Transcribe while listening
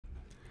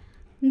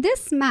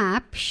This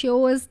map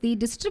shows the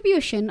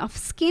distribution of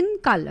skin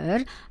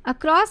color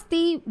across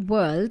the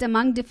world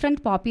among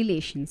different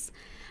populations.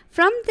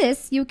 From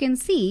this, you can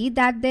see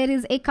that there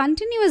is a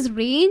continuous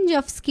range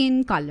of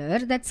skin color.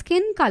 That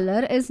skin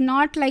color is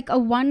not like a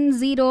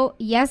 1-0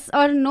 yes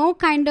or no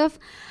kind of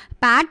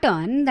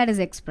pattern that is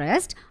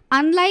expressed,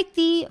 unlike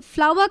the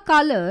flower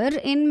color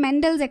in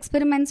Mendel's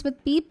experiments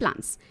with pea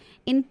plants.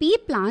 In pea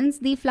plants,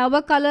 the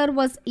flower color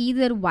was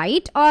either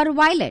white or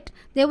violet.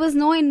 There was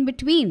no in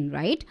between,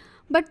 right?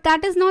 But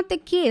that is not the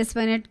case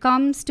when it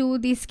comes to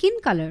the skin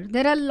color.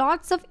 There are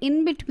lots of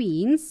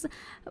in-betweens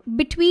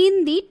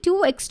between the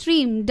two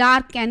extreme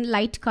dark and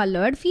light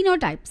colored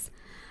phenotypes.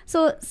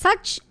 So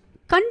such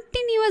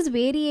continuous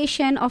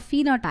variation of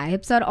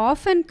phenotypes are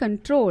often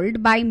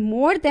controlled by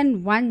more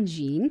than one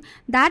gene.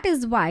 That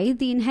is why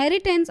the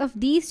inheritance of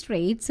these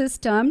traits is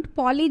termed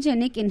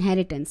polygenic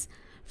inheritance.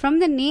 From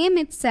the name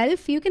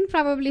itself, you can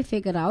probably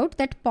figure out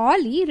that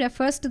poly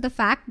refers to the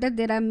fact that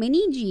there are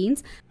many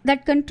genes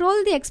that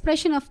control the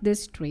expression of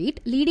this trait,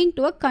 leading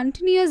to a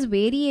continuous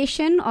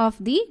variation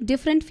of the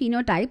different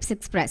phenotypes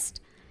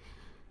expressed.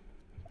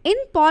 In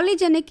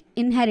polygenic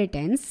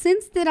inheritance,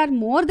 since there are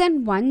more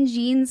than one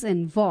genes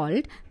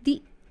involved,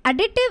 the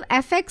additive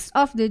effects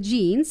of the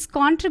genes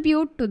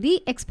contribute to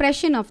the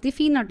expression of the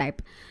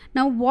phenotype.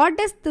 Now, what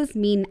does this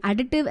mean,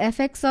 additive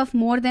effects of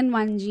more than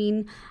one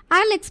gene?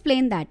 I'll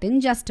explain that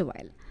in just a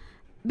while.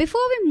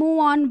 Before we move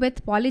on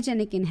with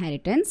polygenic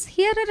inheritance,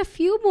 here are a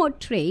few more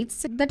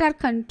traits that are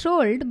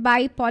controlled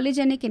by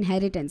polygenic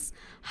inheritance: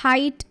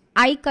 height,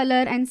 eye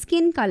color, and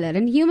skin color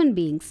in human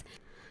beings.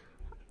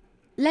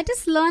 Let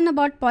us learn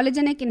about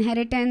polygenic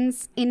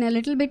inheritance in a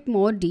little bit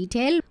more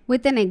detail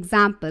with an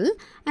example,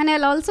 and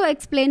I'll also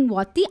explain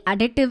what the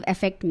additive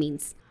effect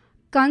means.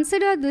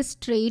 Consider this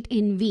trait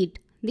in wheat,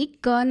 the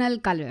kernel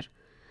color.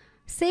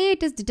 Say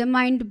it is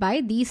determined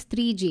by these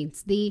three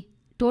genes. The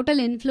total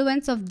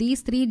influence of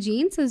these three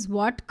genes is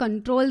what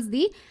controls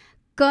the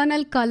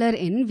kernel color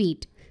in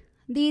wheat.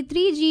 The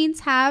three genes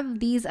have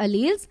these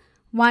alleles,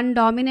 one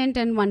dominant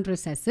and one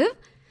recessive.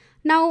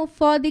 Now,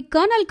 for the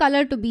kernel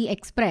color to be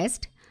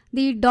expressed,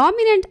 the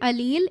dominant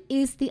allele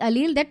is the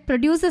allele that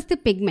produces the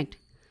pigment.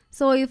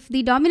 So, if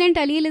the dominant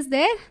allele is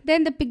there,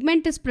 then the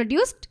pigment is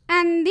produced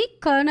and the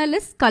kernel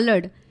is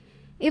colored.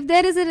 If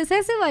there is a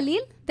recessive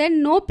allele,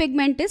 then no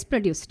pigment is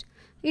produced.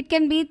 It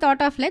can be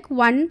thought of like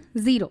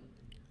 1-0.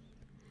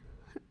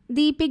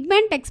 The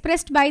pigment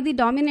expressed by the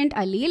dominant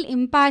allele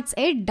imparts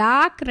a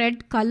dark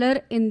red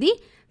color in the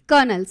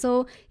kernel.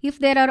 So, if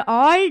there are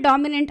all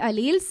dominant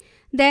alleles,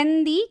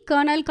 then the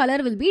kernel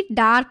color will be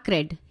dark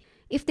red.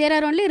 If there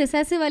are only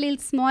recessive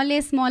alleles small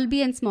a, small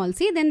b and small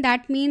c, then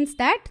that means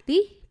that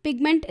the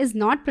pigment is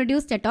not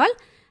produced at all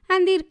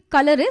and the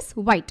color is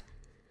white.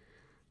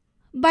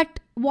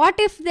 But what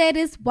if there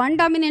is one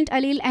dominant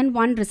allele and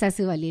one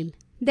recessive allele?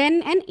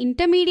 Then an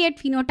intermediate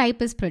phenotype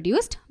is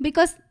produced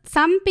because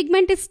some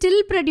pigment is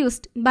still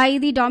produced by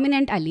the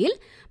dominant allele,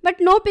 but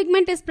no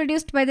pigment is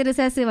produced by the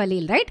recessive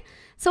allele, right?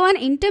 So an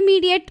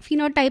intermediate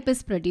phenotype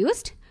is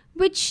produced,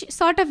 which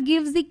sort of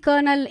gives the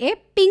kernel a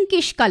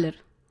pinkish color,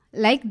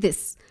 like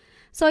this.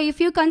 So if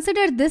you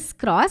consider this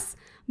cross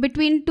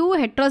between two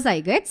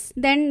heterozygotes,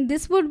 then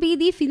this would be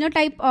the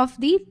phenotype of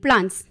the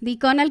plants. The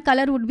kernel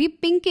color would be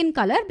pink in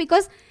color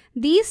because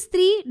these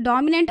three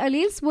dominant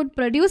alleles would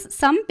produce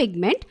some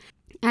pigment,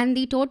 and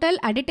the total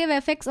additive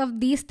effects of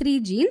these three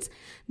genes,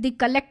 the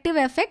collective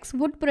effects,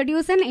 would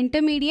produce an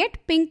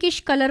intermediate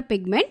pinkish color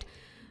pigment,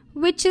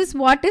 which is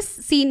what is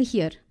seen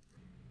here.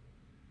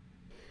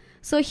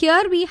 So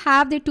here we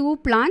have the two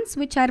plants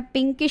which are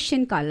pinkish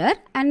in color,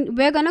 and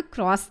we're going to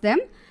cross them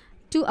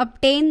to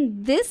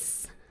obtain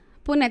this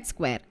Punnett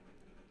square.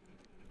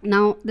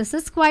 Now this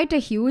is quite a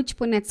huge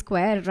Punnett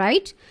square,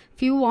 right?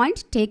 If you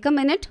want, take a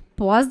minute,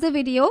 pause the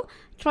video,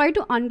 try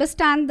to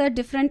understand the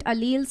different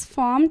alleles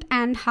formed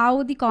and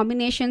how the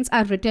combinations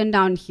are written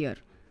down here.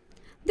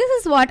 This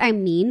is what I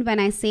mean when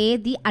I say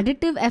the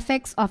additive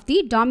effects of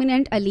the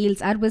dominant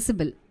alleles are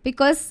visible.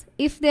 Because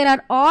if there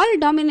are all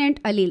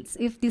dominant alleles,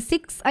 if the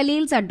 6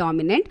 alleles are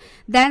dominant,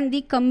 then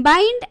the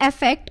combined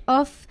effect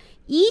of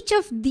each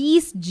of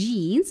these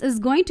genes is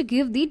going to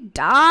give the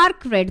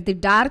dark red, the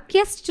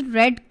darkest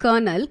red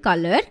kernel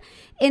color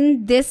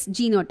in this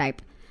genotype.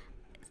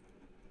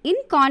 In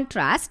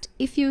contrast,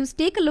 if you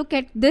take a look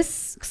at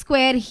this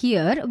square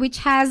here, which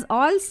has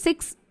all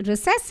 6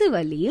 recessive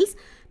alleles,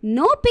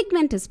 no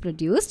pigment is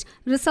produced,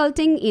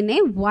 resulting in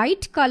a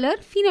white color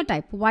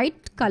phenotype,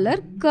 white color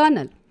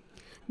kernel.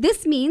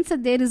 This means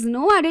that there is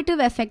no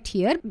additive effect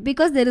here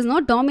because there is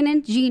no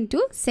dominant gene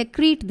to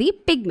secrete the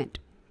pigment.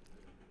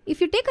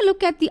 If you take a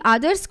look at the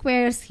other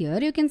squares here,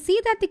 you can see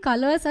that the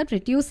colors are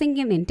reducing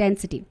in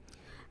intensity.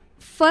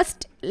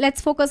 First,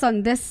 let's focus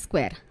on this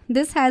square.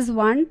 This has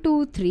 1,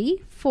 2,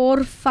 3,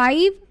 4,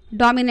 5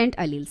 dominant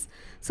alleles.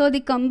 So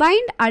the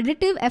combined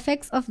additive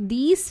effects of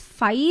these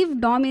 5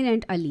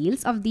 dominant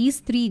alleles of these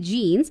 3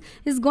 genes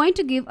is going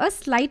to give a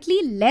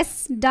slightly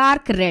less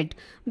dark red,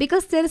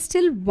 because there is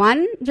still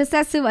one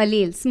recessive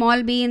allele,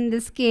 small b in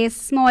this case,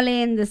 small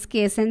a in this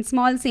case, and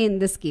small c in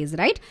this case,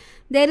 right?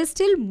 There is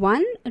still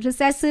one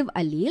recessive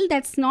allele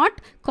that's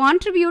not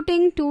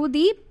contributing to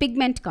the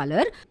pigment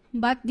color,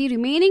 but the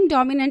remaining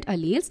dominant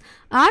alleles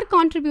are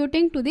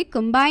contributing to the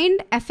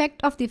combined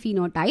effect of the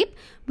phenotype,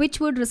 which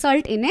would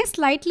result in a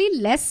slightly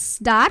less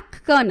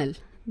dark kernel.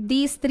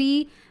 These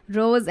 3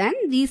 rows and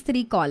these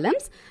 3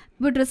 columns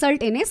would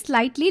result in a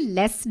slightly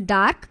less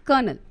dark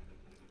kernel.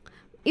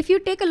 If you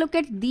take a look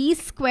at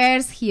these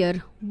squares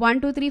here,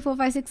 1, 2, 3, 4,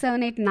 5, 6,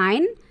 7, 8,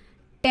 9,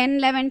 10,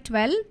 11,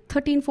 12,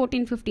 13,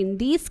 14, 15.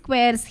 These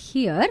squares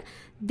here,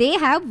 they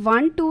have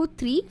 1, 2,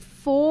 3,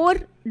 4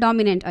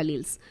 dominant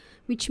alleles,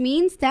 which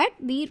means that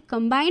the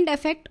combined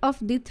effect of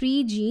the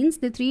 3 genes,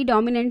 the 3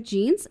 dominant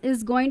genes,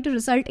 is going to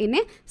result in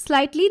a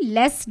slightly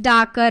less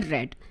darker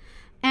red.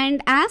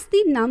 And as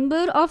the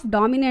number of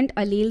dominant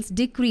alleles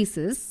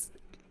decreases,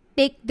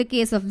 take the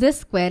case of this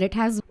square, it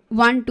has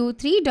 1, 2,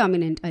 3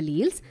 dominant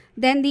alleles,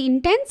 then the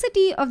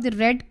intensity of the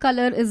red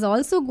color is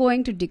also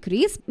going to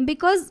decrease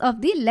because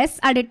of the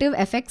less additive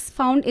effects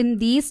found in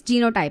these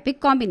genotypic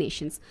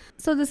combinations.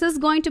 So this is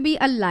going to be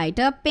a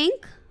lighter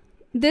pink.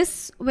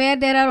 This, where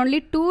there are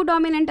only 2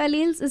 dominant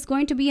alleles, is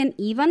going to be an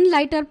even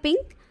lighter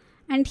pink.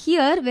 And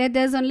here, where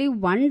there is only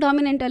 1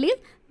 dominant allele,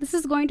 this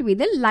is going to be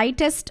the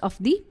lightest of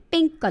the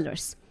pink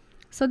colors.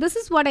 So this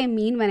is what I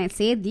mean when I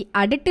say the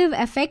additive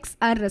effects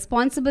are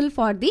responsible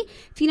for the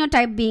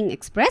phenotype being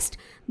expressed.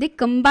 The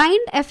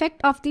combined effect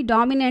of the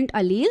dominant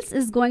alleles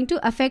is going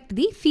to affect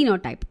the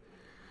phenotype.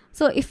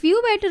 So if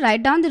you were to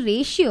write down the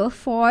ratio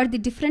for the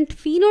different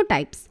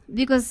phenotypes,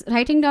 because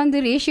writing down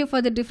the ratio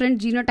for the different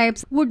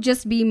genotypes would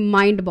just be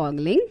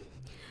mind-boggling.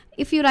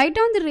 If you write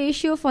down the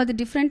ratio for the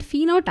different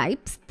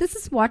phenotypes, this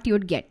is what you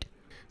would get.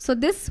 So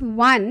this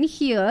one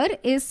here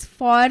is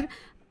for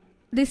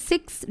the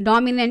 6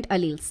 dominant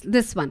alleles,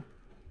 this one,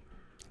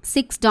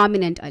 6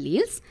 dominant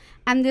alleles,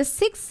 and this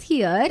 6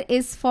 here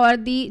is for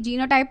the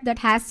genotype that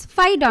has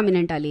 5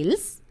 dominant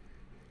alleles.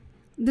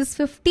 This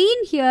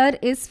 15 here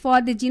is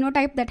for the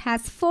genotype that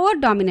has 4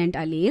 dominant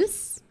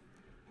alleles,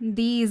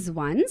 these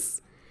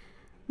ones.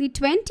 The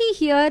 20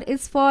 here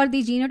is for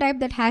the genotype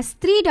that has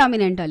 3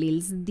 dominant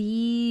alleles,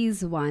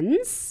 these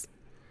ones.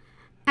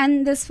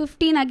 And this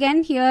 15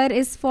 again here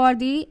is for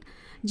the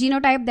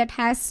genotype that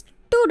has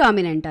 2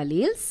 dominant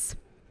alleles.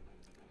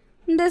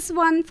 This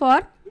one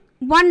for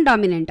 1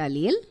 dominant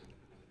allele,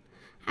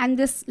 and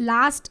this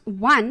last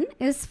one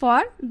is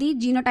for the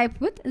genotype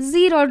with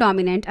 0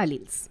 dominant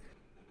alleles.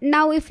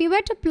 Now if you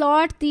were to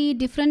plot the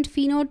different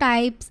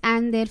phenotypes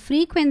and their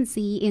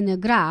frequency in a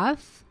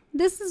graph,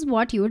 this is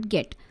what you would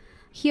get.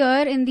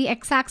 Here in the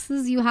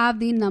x-axis you have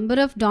the number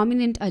of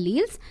dominant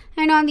alleles,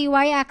 and on the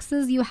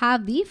y-axis you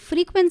have the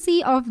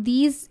frequency of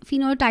these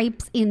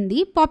phenotypes in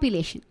the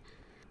population.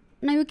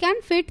 Now you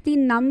can fit the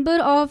number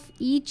of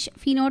each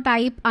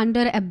phenotype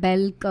under a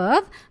bell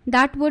curve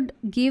that would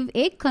give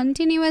a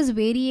continuous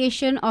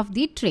variation of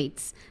the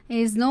traits. There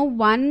is no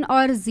 1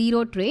 or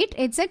 0 trait,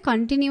 it's a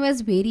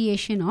continuous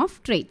variation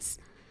of traits.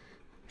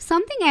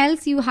 Something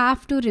else you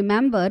have to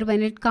remember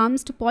when it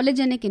comes to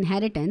polygenic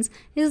inheritance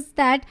is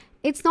that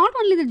it's not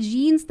only the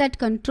genes that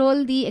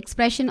control the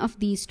expression of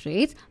these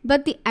traits,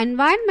 but the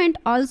environment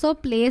also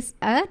plays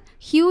a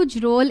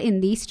huge role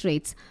in these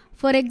traits.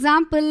 For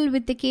example,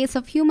 with the case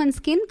of human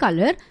skin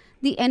color,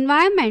 the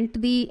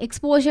environment, the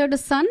exposure to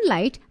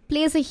sunlight,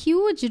 plays a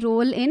huge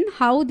role in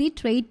how the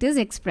trait is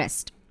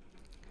expressed.